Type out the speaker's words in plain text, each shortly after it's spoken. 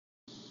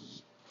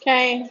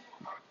Okay.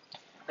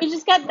 We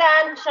just got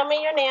done. Show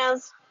me your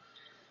nails.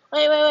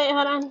 Wait,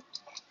 hold on.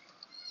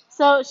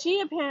 So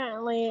she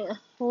apparently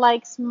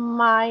likes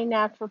my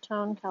natural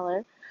tone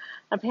color,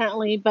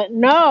 apparently, but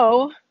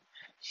no,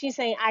 she's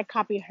saying I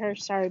copy her.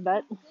 Sorry,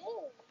 but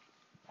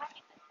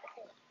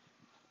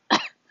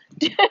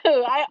dude,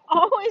 I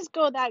always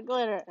go that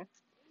glitter,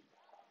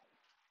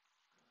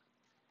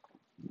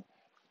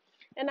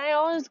 and I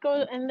always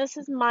go, and this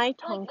is my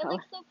tone color. It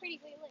looks so pretty.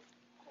 Wait, look.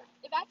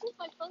 It matches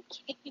my phone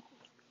case.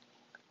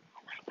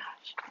 Oh my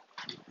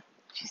gosh,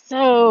 she's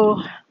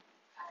so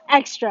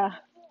extra,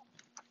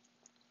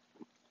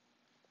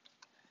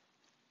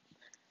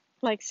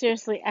 like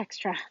seriously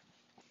extra.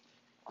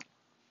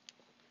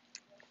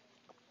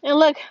 And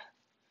look,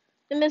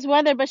 in this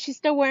weather, but she's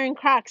still wearing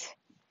Crocs.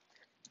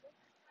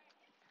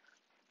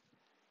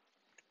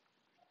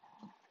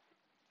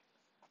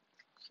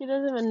 She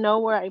doesn't even know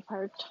where I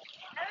parked.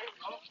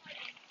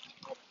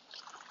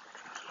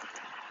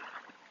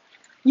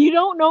 You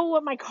don't know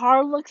what my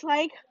car looks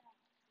like?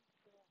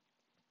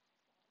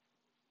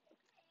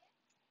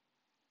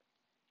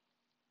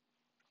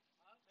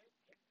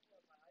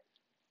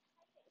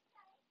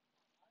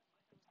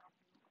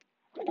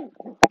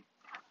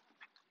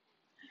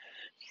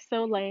 She's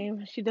so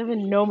lame. She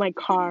doesn't know my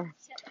car.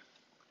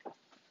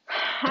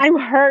 I'm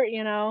hurt,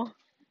 you know.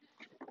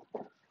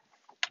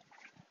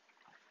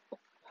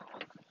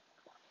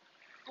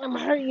 I'm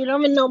hurt. You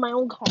don't even know my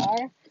own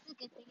car. It's a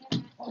good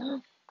thing I'm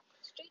not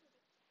string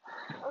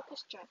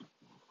orchestra.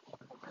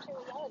 My teacher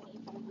would yell at me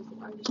if I was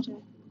an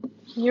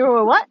orchestra. You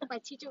were what? My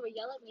teacher would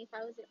yell at me if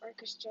I was an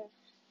orchestra.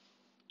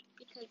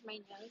 Because my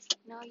nose.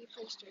 No, you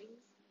play strings.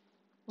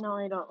 No,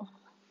 I don't.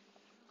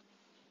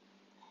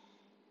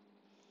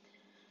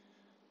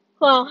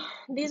 Well,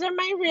 these are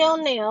my real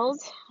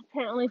nails.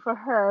 Apparently for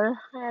her,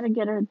 I had to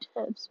get her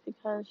tips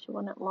because she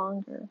wanted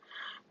longer.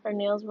 Her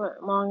nails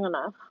weren't long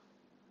enough.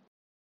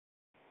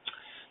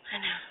 I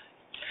know.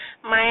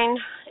 Mine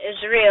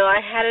is real. I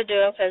had to do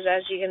it because,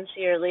 as you can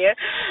see earlier,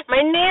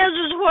 my nails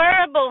is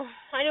horrible.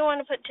 I didn't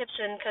want to put tips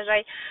in because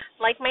I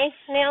like my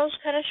nails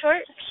kind of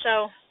short,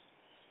 so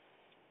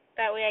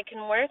that way I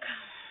can work.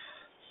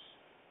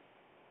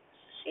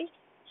 See?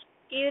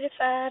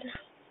 Beautified.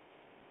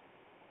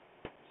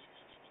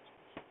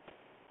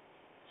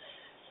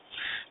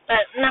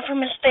 But not for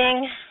Miss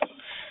Thing.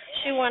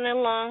 She wanted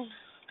long.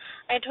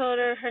 I told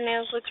her her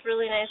nails looks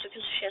really nice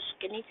because she has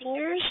skinny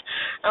fingers,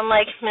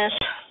 unlike Miss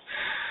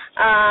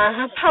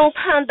胖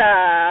胖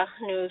的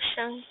女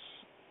生.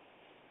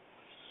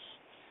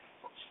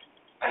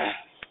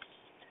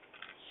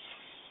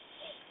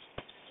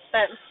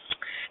 But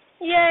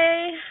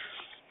yay,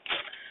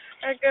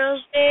 our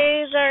girls'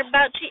 days are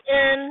about to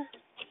end.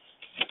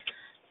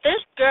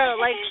 This girl,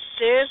 like,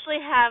 seriously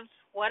have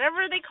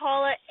whatever they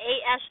call it,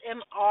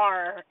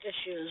 ASMR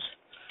issues.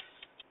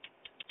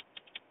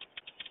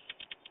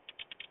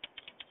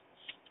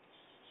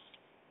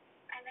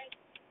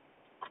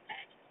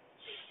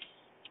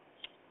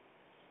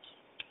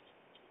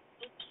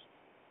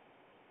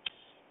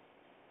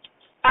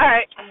 All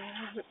right,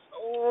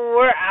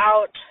 we're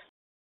out.